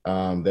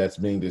that's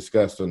being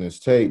discussed on this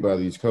tape by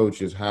these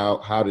coaches,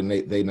 how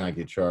did they not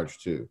get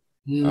charged too?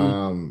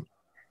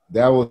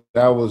 That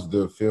was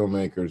the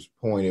filmmaker's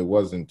point. It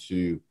wasn't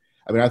to.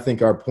 I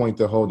think our point,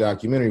 the whole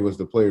documentary, was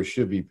the players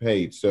should be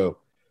paid. So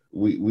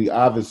we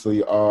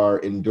obviously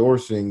are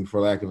endorsing, for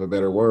lack of a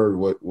better word,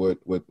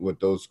 what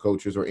those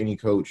coaches or any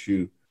coach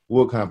who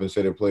will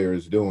compensate a player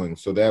is doing.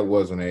 So that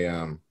wasn't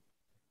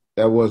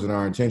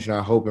our intention.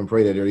 I hope and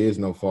pray that there is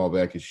no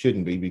fallback. It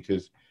shouldn't be,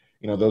 because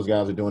those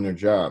guys are doing their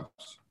jobs.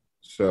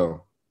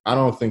 So I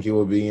don't think it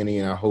will be any,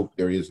 and I hope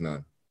there is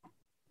none.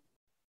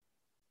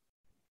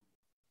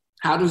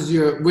 Where does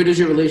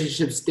your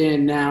relationship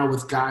stand now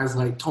with guys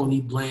like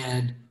Tony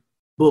Bland,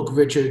 Book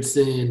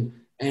Richardson,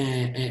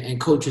 and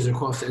coaches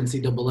across the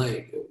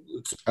NCAA?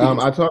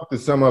 I talked to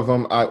some of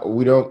them. I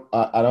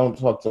don't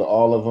talk to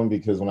all of them,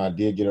 because when I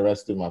did get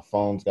arrested, my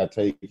phones got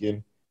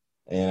taken,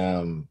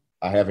 and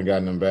I haven't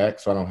gotten them back,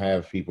 so I don't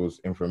have people's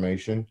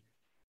information.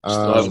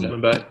 Still haven't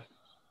gotten them back?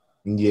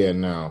 Yeah,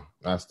 no,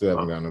 I still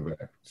haven't gotten them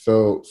back.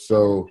 So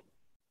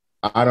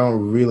I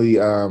don't really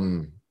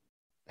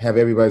have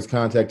everybody's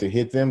contact to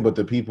hit them, but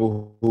the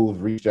people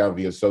who've reached out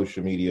via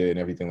social media and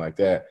everything like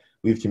that,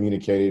 we've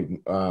communicated.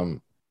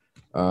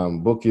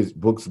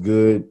 Book's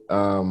good.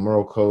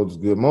 Merle Code's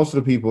good. Most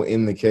of the people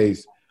in the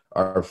case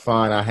are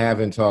fine. I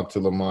haven't talked to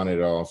Lamont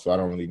at all, so I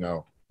don't really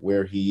know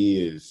where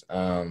he is.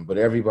 But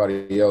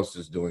everybody else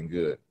is doing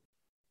good.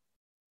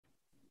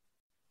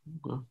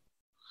 Okay.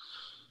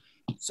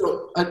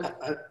 So,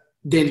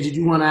 Dan, did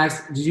you want to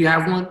ask? Did you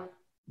have one?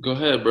 Go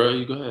ahead, bro.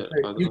 You go ahead.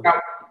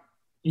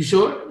 You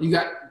sure? You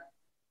got?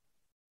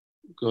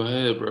 Go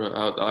ahead, bro.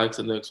 I'll ask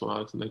the next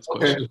one.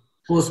 Question.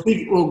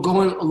 Well,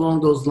 going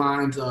along those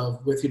lines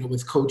of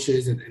with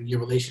coaches and your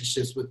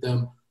relationships with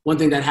them, one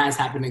thing that has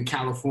happened in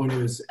California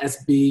is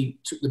the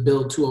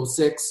Bill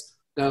 206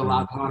 that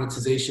allowed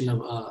monetization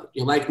of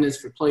your likeness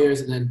for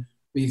players, and then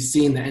we've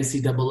seen the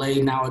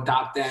NCAA now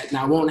adopt that.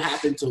 Now, it won't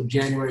happen until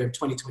January of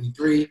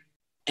 2023,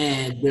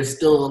 and there's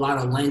still a lot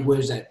of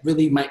language that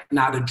really might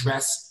not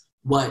address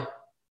what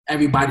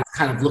everybody's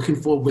kind of looking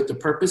for with the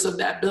purpose of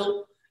that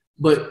bill.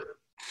 But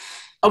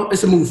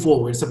it's a move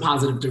forward. It's a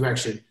positive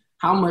direction.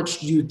 How much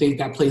do you think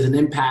that plays an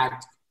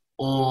impact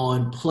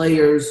on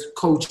players,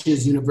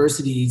 coaches,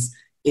 universities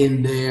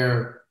in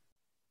their,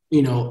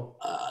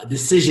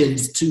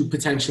 decisions to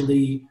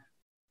potentially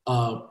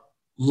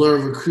lure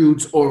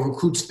recruits, or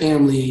recruits'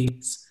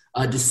 families'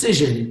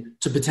 decision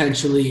to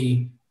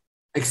potentially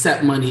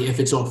accept money if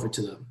it's offered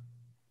to them?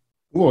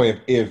 Well,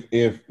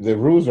 if the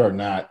rules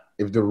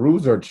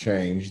are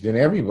changed, then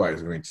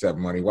everybody's going to accept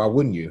money. Why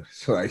wouldn't you?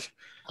 It's like,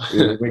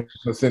 it makes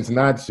no sense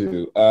not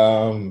to.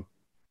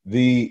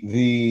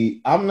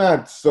 I'm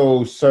not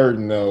so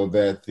certain though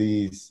that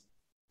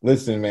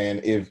listen,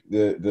 man, if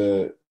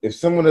the if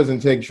someone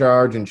doesn't take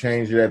charge and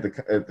change it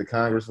at the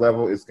Congress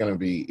level, it's gonna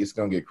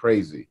get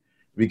crazy,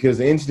 because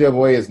the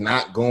NCAA is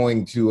not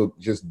going to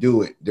just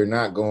do it. They're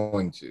not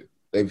going to.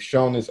 They've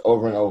shown this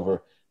over and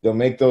over. They'll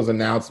make those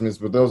announcements,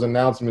 but those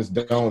announcements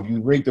don't. If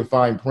you read the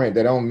fine print,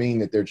 they don't mean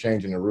that they're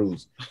changing the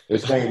rules. They're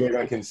saying they're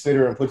going to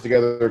consider and put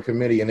together a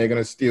committee, and they're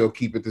going to still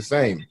keep it the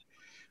same.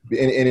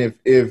 And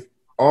if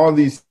all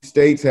these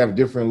states have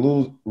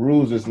different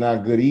rules, it's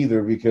not good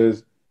either,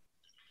 because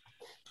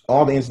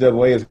all the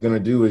NCAA is going to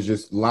do is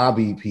just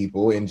lobby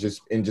people and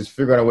just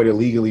figure out a way to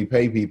legally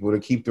pay people to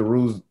keep the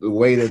rules the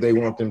way that they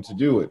want them to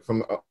do it.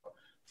 From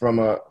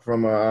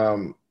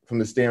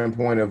the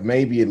standpoint of,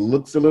 maybe it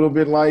looks a little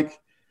bit like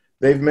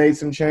they've made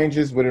some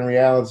changes, but in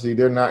reality,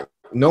 they're not.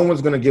 No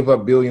one's going to give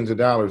up billions of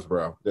dollars,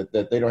 bro, that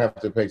they don't have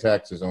to pay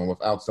taxes on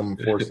without someone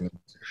forcing them.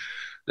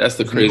 That's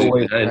the crazy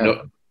thing.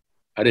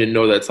 I didn't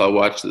know that till I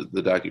watched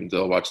the document.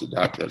 Until I watched the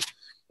doc that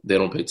they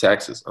don't pay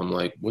taxes. I'm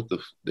like, what the?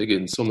 They're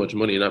getting so much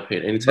money and not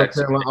paying any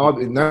taxes.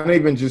 Not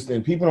even just,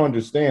 and people don't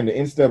understand, the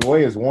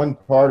NCAA is one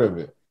part of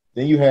it.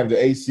 Then you have the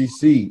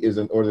ACC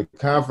or the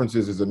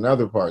conferences is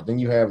another part. Then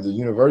you have the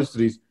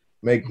universities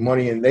make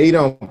money and they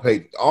don't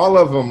pay. All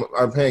of them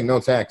are paying no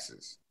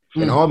taxes,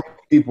 and all these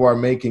people are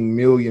making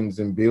millions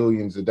and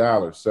billions of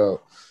dollars.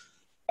 So,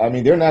 I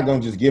mean, they're not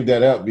going to just give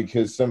that up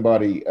because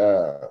somebody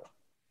put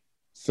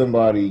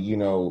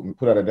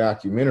out a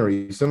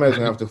documentary. Somebody's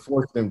going to have to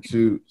force them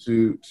to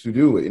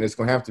do it, and it's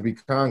going to have to be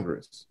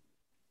Congress.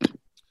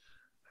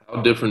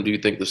 How different do you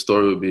think the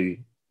story would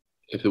be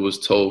if it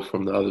was told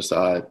from the other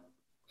side,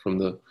 from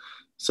the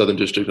Southern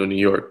District of New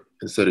York,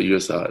 instead of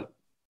your side?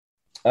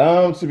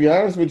 To be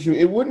honest with you,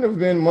 it wouldn't have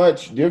been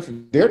much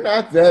different. They're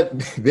not that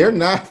dude,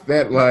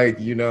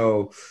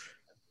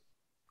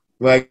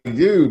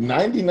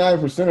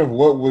 99% of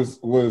what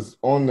was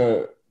on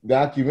the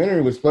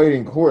documentary was played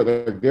in court.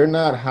 They're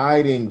not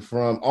hiding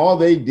from. All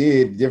they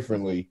did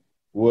differently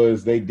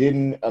was they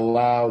didn't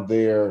allow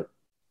their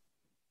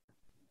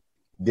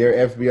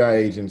FBI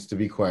agents to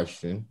be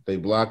questioned. They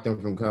blocked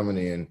them from coming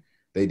in.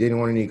 They didn't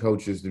want any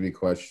coaches to be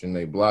questioned.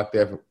 They blocked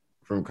that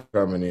from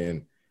coming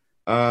in.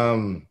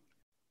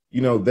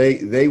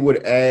 They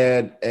would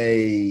add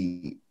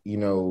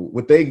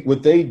what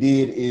they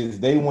did is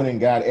they went and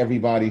got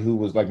everybody who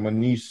was like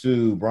Manish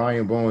Sue,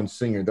 Brian Bowen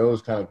Sr.,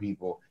 those kind of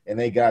people, and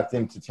they got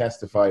them to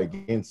testify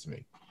against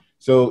me.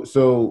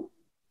 So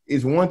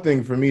it's one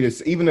thing for me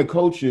to, even the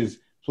coaches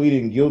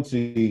pleading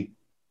guilty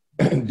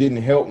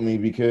didn't help me,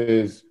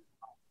 because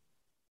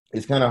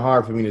it's kind of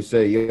hard for me to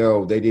say,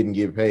 they didn't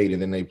get paid,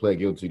 and then they pled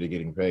guilty to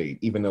getting paid,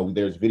 even though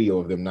there's video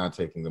of them not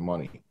taking the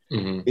money.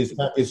 Mm-hmm.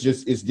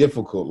 It's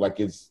difficult. Like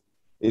it's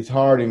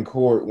hard in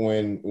court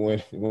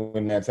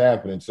when that's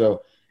happening.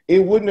 So it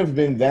wouldn't have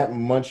been that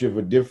much of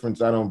a difference,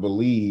 I don't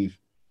believe,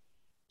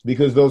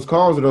 because those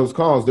calls are those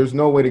calls. There's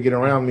no way to get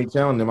around me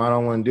telling them I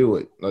don't want to do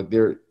it. Like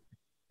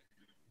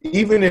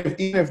even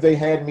if they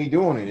had me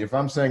doing it, if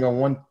I'm saying on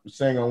one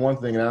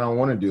thing and I don't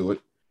want to do it,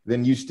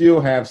 then you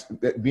still have,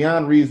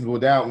 beyond reasonable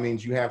doubt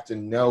means you have to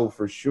know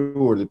for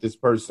sure that this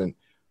person,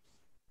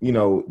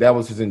 that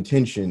was his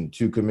intention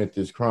to commit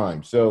this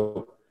crime.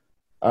 So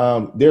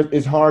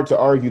it's hard to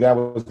argue that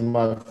was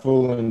my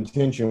full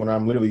intention when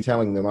I'm literally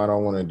telling them I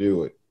don't want to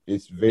do it.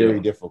 It's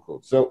very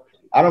difficult. So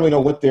I don't really know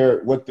what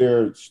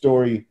their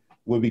story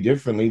would be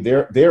differently.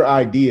 Their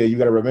idea, you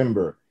got to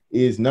remember,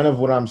 is none of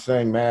what I'm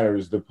saying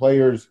matters. The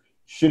players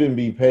shouldn't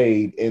be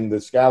paid, and the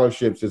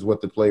scholarships is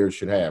what the players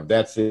should have.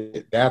 That's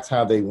it. That's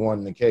how they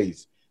won the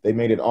case. They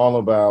made it all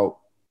about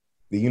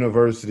the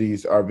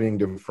universities are being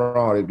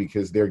defrauded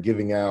because they're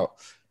giving out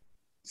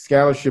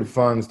scholarship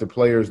funds to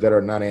players that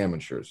are not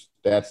amateurs.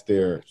 That's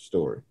their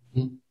story.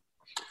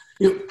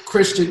 Mm-hmm.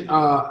 Christian,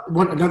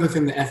 another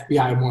thing the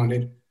FBI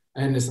wanted,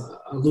 and is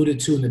alluded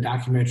to in the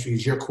documentary,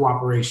 is your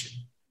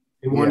cooperation.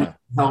 They wanted to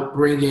help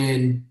bring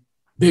in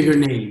bigger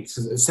names.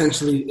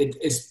 Essentially,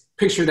 it's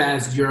pictured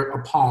as you're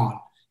a pawn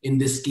in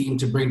this scheme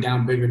to bring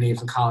down bigger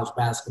names in college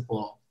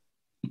basketball.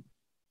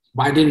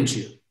 Why didn't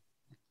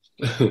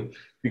you?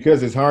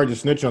 Because it's hard to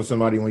snitch on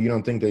somebody when you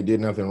don't think they did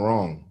nothing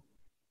wrong.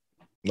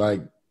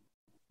 Like,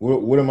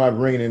 what am I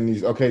bringing in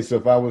these? Okay, so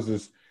if I was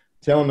just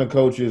telling the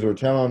coaches or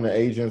telling the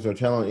agents or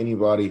telling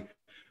anybody,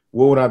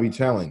 what would I be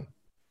telling?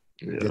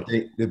 Yeah.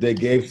 That they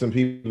gave some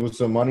people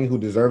some money who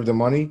deserve the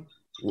money?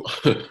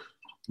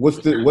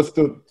 What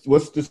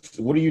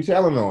are you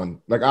telling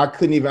on? Like, I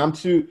couldn't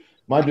even,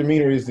 my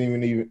demeanor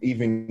isn't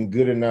even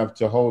good enough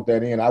to hold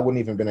that in. I wouldn't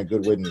even been a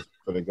good witness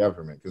for the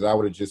government, because I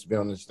would have just been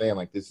on the stand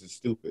like, this is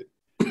stupid.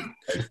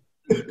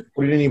 Like,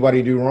 what did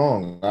anybody do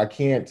wrong? I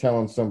can't tell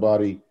on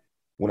somebody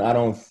when I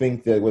don't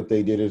think that what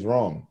they did is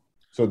wrong.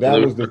 So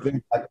that was the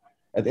thing.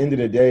 At the end of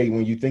the day,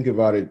 when you think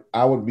about it,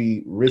 I would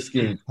be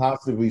risking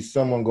possibly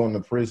someone going to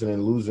prison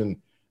and losing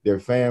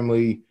their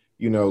family,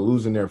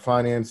 losing their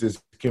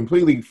finances,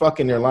 completely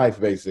fucking their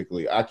life,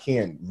 basically. I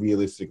can't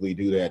realistically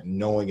do that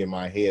knowing in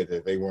my head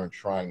that they weren't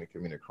trying to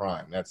commit a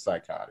crime. That's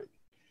psychotic.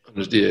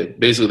 Yeah,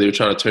 basically they were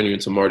trying to turn you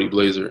into Marty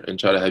Blazer and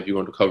try to have you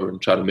undercover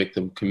and try to make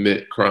them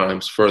commit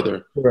crimes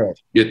further.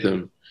 Correct. Get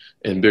them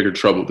in bigger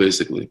trouble,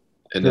 basically.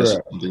 and that's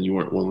something you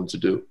weren't willing to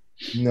do.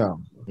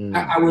 No.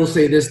 I will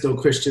say this though,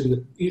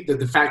 Christian,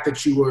 the fact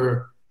that you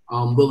were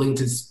willing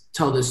to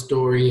tell this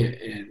story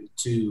and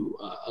to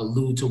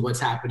allude to what's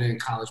happening in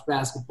college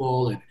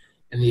basketball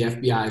and the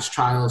FBI's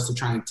trials to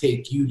try and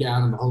take you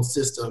down and the whole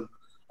system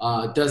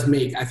does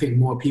make, I think,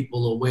 more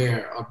people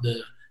aware of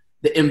the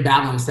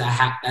imbalance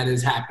that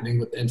is happening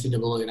with the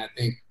NCAA. And I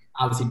think,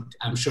 obviously,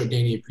 I'm sure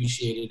Danny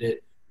appreciated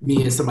it.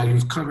 Me as somebody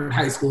who's covered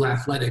high school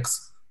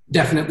athletics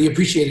definitely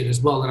appreciate it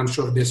as well. And I'm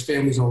sure there's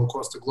families all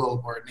across the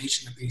globe, or a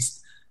nation at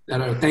least,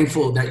 that are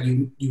thankful that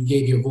you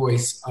gave your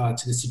voice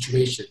to the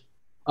situation.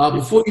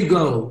 Before you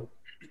go,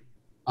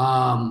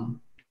 how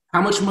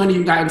much money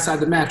you got inside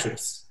the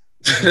mattress?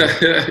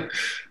 Because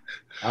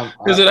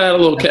I had a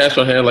little cash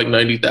on hand, like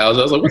 90,000.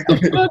 I was like, what the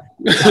fuck?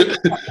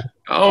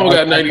 I don't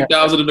got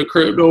 90,000 in the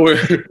crib nowhere.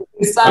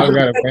 I've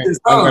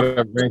got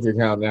a bank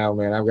account now,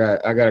 man. I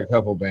got a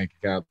couple bank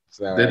accounts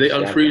now. Did they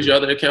unfreeze your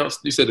other accounts?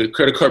 You said the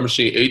credit card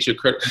machine ate your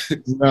credit.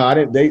 No, I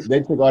didn't. They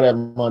took all that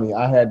money.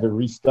 I had to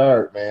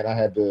restart, man. I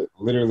had to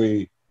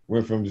literally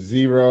went from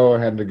zero. I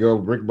had to go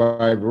brick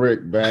by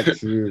brick back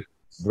to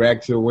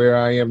where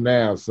I am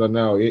now. So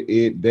no,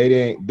 they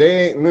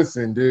ain't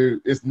listen,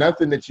 dude. It's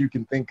nothing that you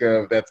can think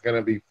of that's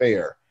gonna be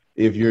fair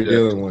if you're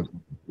dealing with it.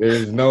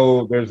 There's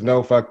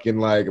no fucking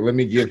like, let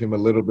me give him a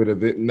little bit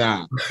of it.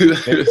 Nah.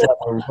 They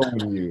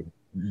ruin you,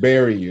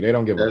 bury you. They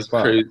don't give a fuck.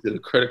 That's crazy. The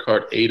credit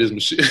card ate his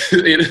machine.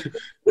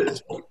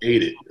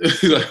 ate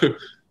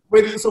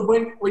it. So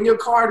when your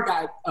card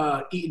got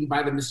eaten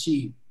by the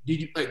machine, did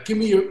you like give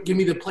me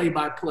the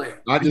play-by-play?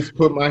 I just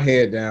put my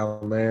head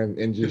down, man,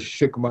 and just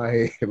shook my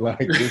head like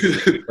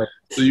this.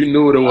 So you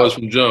knew what it was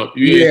from jump. I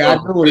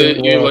knew what it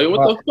was. You're like,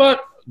 what the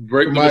fuck?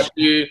 Break the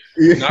machine,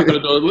 knock on the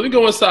door. Let me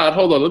go inside.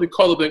 Hold on. Let me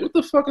call the bank. What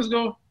the fuck is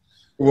going?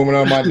 Woman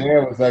on my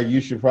dad was like,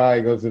 you should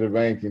probably go to the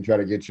bank and try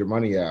to get your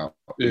money out.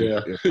 Yeah.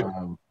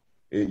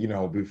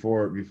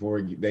 Before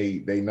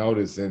they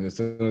noticed, and as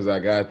soon as I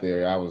got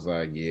there, I was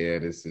like, yeah,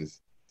 this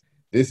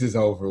is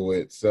over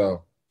with.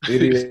 So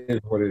it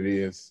is what it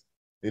is.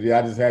 I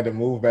just had to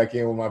move back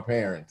in with my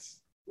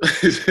parents.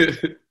 There's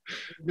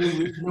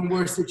been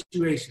worse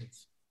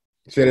situations.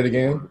 Say that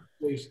again.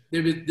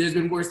 There's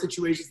been worse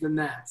situations than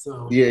that.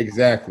 So yeah,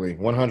 exactly,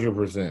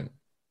 100%,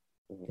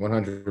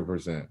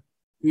 100%.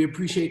 We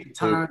appreciate the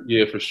time.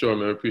 Yeah, for sure,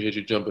 man. I appreciate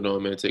you jumping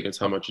on, man, taking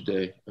time out your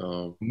day.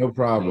 No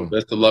problem.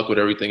 Best of luck with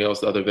everything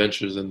else, the other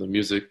ventures and the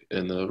music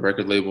and the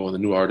record label and the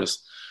new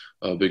artists.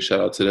 Big shout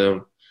out to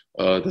them.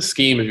 The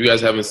Scheme, if you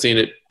guys haven't seen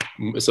it,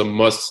 it's a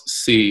must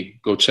see.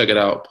 Go check it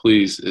out,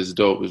 please. It's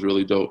dope. It's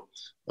really dope.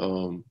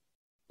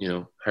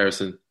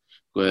 Harrison,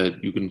 go ahead.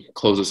 You can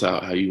close us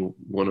out how you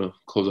want to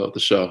close out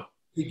the show.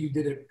 I think you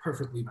did it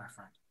perfectly, my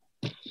friend.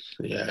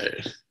 Yeah.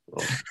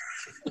 Well.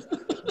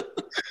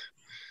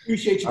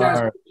 Appreciate you guys.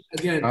 All right.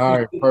 Again, all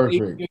right,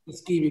 perfect. The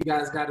Scheme, you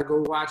guys got to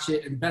go watch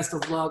it. And best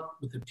of luck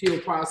with the appeal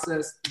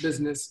process,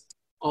 business,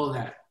 all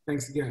that.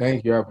 Thanks again.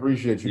 Thank you. I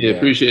appreciate you. Yeah,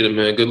 appreciate it,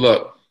 man. Good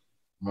luck.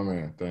 My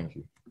man, thank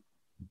you.